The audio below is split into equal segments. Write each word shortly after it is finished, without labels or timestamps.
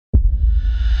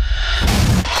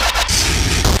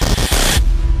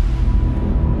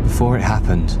Before it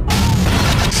happened,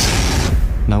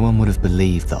 no one would have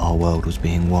believed that our world was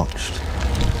being watched.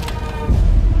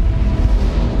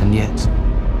 And yet,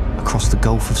 across the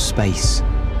gulf of space,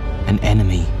 an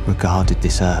enemy regarded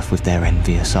this Earth with their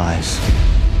envious eyes.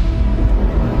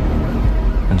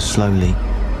 And slowly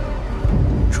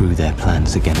drew their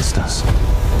plans against us.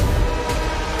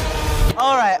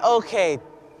 All right, okay.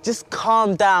 Just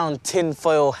calm down,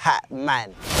 tinfoil hat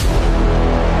man.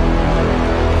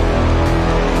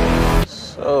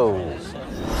 So...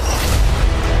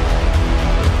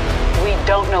 we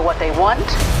don't know what they want.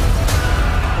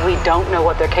 We don't know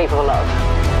what they're capable of.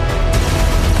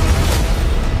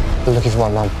 We're looking for my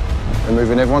mum. We're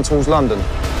moving everyone towards London.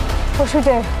 What should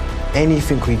we do?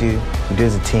 Anything we do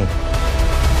as a team.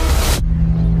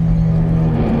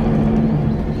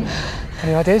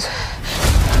 Any ideas?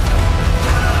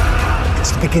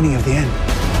 It's the beginning of the end.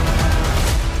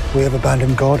 We have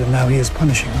abandoned God and now he is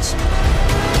punishing us.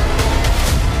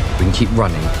 We can keep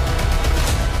running,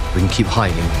 we can keep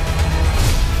hiding,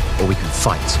 or we can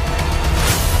fight.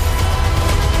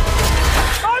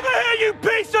 Over here, you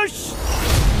piece of